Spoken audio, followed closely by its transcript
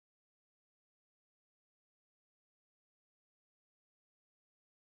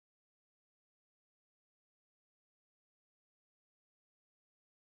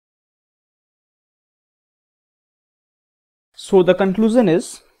So the conclusion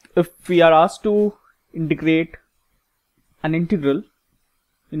is, if we are asked to integrate an integral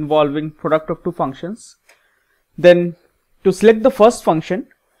involving product of two functions, then to select the first function,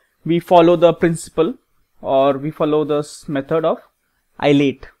 we follow the principle, or we follow this method of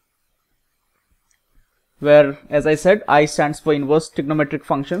IIT, where, as I said, I stands for inverse trigonometric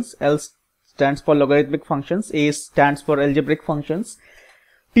functions, L stands for logarithmic functions, A stands for algebraic functions,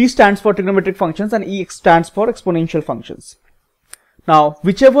 T stands for trigonometric functions, and E stands for exponential functions. Now,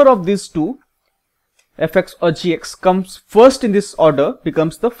 whichever of these two, fx or gx, comes first in this order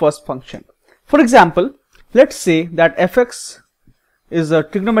becomes the first function. For example, let's say that fx is a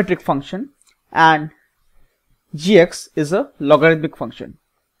trigonometric function and gx is a logarithmic function.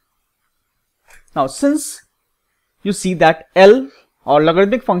 Now, since you see that L or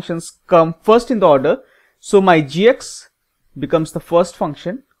logarithmic functions come first in the order, so my gx becomes the first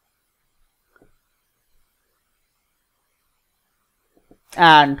function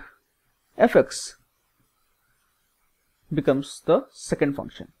and fx becomes the second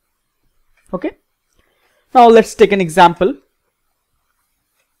function. Okay. Now let's take an example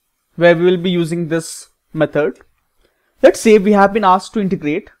where we will be using this method. Let's say we have been asked to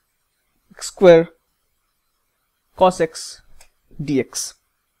integrate x square cos x dx.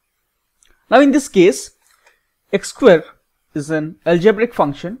 Now in this case, x square is an algebraic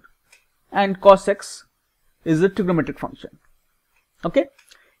function and cos x is a trigonometric function. Okay,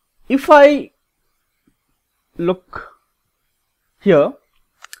 if I look here,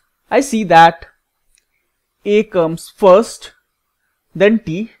 I see that A comes first, then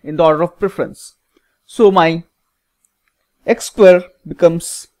T in the order of preference. So my x square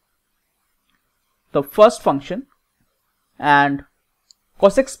becomes the first function and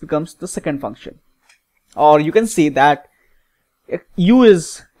cos x becomes the second function. Or you can say that u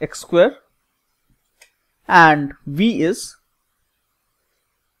is x square and v is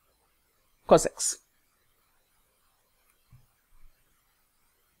cos x.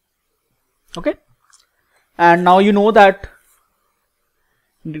 Okay, and now you know that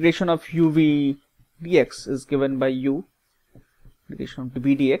integration of uv dx is given by u integration of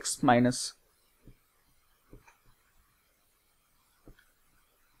dv dx minus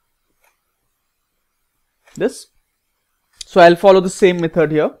this. So I'll follow the same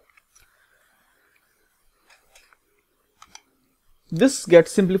method here. This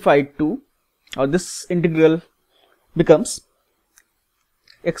gets simplified to, or this integral becomes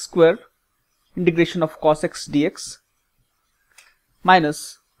x square integration of cos x dx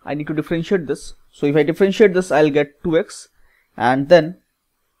minus, I need to differentiate this, so if I differentiate this I'll get 2x, and then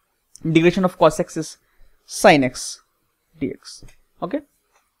integration of cos x is sin x dx. Okay,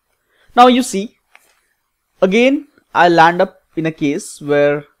 now you see, again I'll land up in a case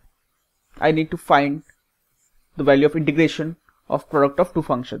where I need to find the value of integration of product of two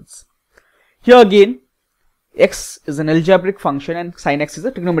functions. Here again, x is an algebraic function and sin x is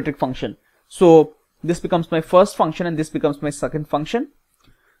a trigonometric function. So this becomes my first function and this becomes my second function.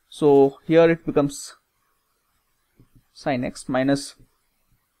 So here it becomes sin x minus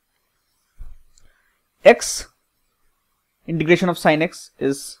x integration of sin x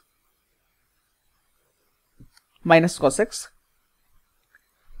is minus cos x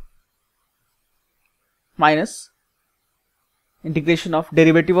minus integration of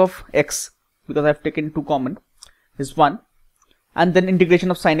derivative of x, because I have taken 2 common, is 1, and then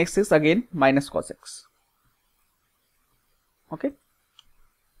integration of sin x is again minus cos x. Okay,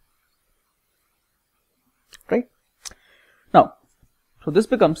 right? Now, so this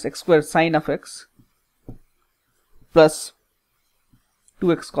becomes x square sin of x plus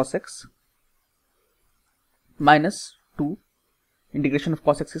 2x cos x minus 2 integration of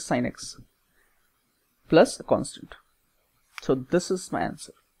cos x is sin x plus a constant. So this is my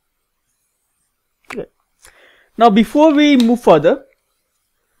answer. Okay. Now before we move further,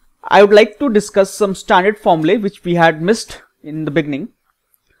 I would like to discuss some standard formulae which we had missed in the beginning.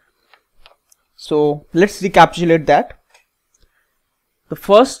 So let's recapitulate that. The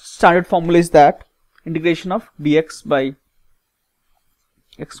first standard formula is that integration of dx by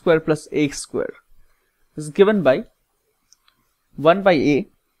x square plus ax square is given by 1 by a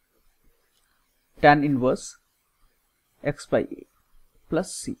tan inverse x by a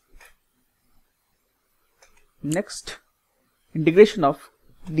plus c. Next, integration of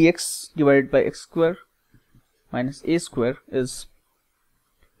dx divided by x square minus a square is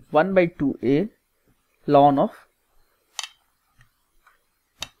 1 by 2a ln of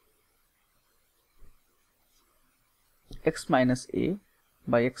x minus a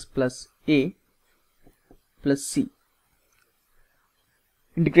by x plus a plus c.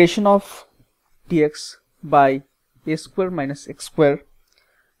 Integration of dx by a square minus x square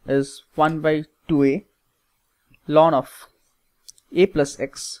is 1 by 2a ln of a plus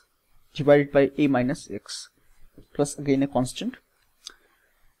x divided by a minus x plus again a constant.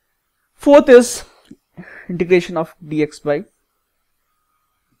 Fourth is integration of dx by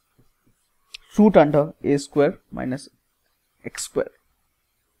root under a square minus x square,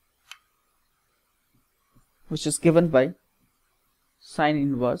 which is given by sine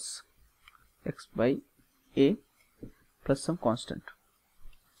inverse x by a plus some constant.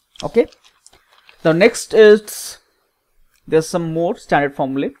 Okay, now next is, there's some more standard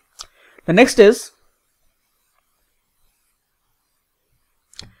formulae. The next is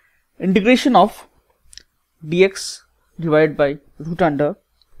integration of dx divided by root under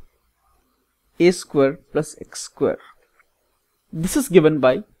a square plus x square. This is given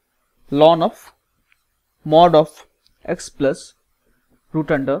by ln of mod of x plus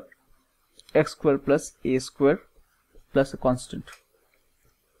root under x square plus a square plus a constant.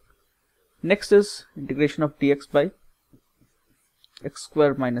 Next is integration of dx by x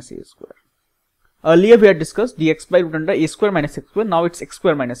square minus a square. Earlier we had discussed dx by root under a square minus x square. Now it's x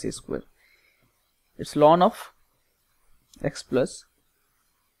square minus a square. It's ln of x plus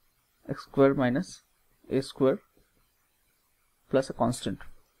x square minus a square plus a constant.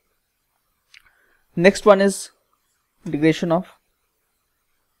 Next one is integration of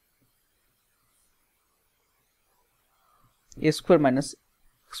a square minus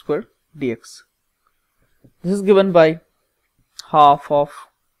x square dx. This is given by half of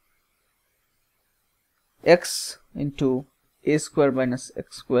x into a square minus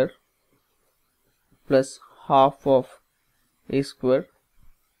x square plus half of a square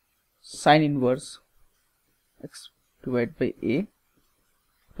sine inverse x divided by a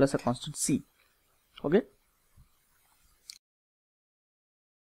plus a constant c. Okay,